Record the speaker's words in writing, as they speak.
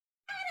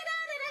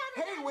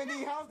Hey,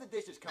 Wendy, how's the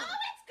dishes coming? Oh,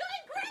 it's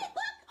going great.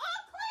 Look,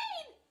 all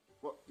clean.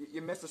 Well,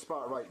 you missed a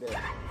spot right there.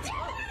 God damn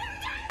it!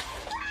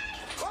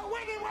 Oh,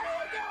 Wendy, what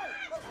are you doing?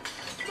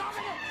 Stop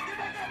it! You're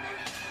making a big...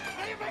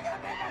 You're making a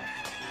big...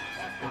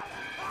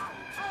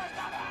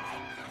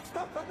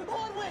 Stop it!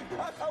 Hold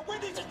on,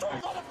 Wendy's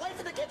destroying all the plates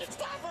in the kitchen.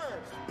 Stop her!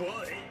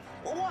 Boy.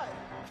 What?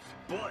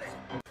 Boy.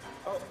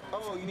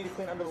 Oh, you need to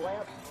clean under the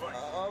lamp?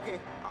 Okay,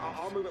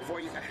 I'll move it for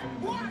you.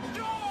 Watch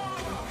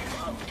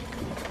out!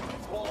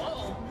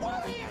 Whoa!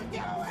 What are you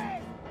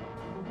doing?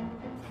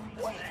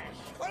 Wait!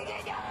 Where'd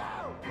you go?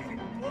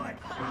 What?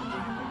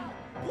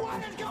 What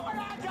is going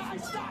on,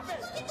 guys? Stop it!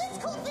 Look at this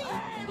cool thing.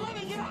 Hey, let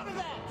me get out of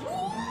that!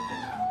 Whoa!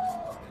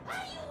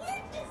 How do you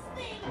work this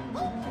thing?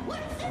 Oh, what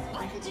does this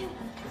button do?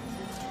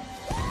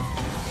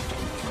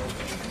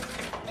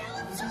 Now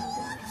it's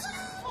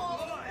awesome!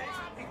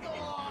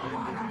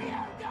 What are you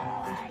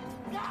doing?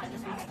 Guys, you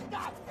gotta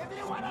stop! If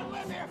you want to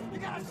live here, you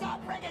gotta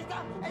stop breaking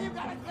stuff and you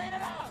gotta clean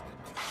it up!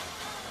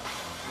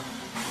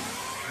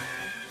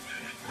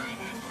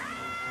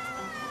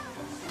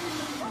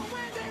 Oh,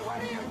 Wendy,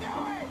 what are you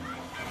doing?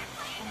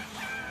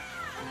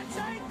 The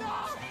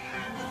chainsaw!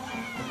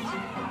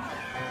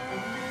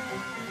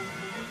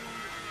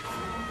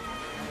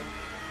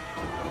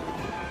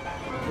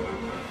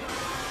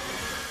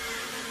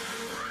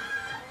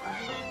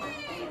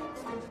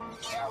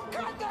 You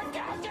cut the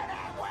couch in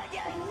half, Wendy!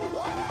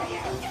 What are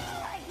you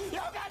doing? You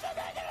got to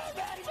make it a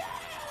big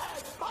mess!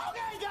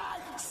 Okay,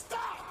 guys,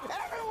 stop!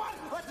 Everyone,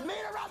 let's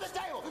meet around the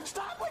table.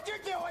 Stop what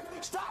you're doing,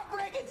 stop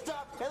breaking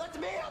stuff, and let's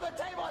meet on the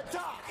table and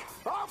talk.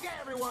 Okay,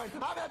 everyone,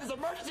 I'm at this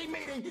emergency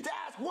meeting to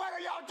ask what are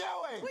y'all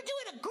doing? We're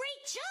doing a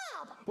great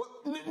job. What?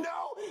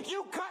 No,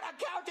 you cut a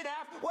couch in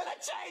half with a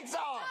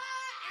chainsaw!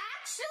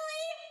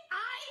 Actually,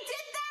 I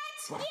did that.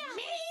 What? Yeah.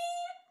 Me?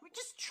 We're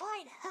just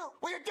trying to help.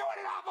 Well, you're doing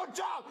an awful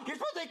job! You're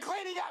supposed to be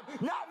cleaning up,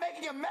 not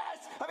making a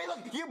mess! I mean, look,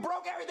 you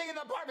broke everything in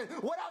the apartment!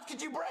 What else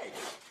could you break?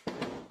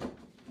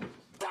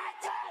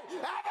 That's it!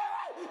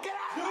 Everyone, get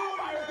out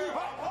of the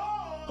apartment!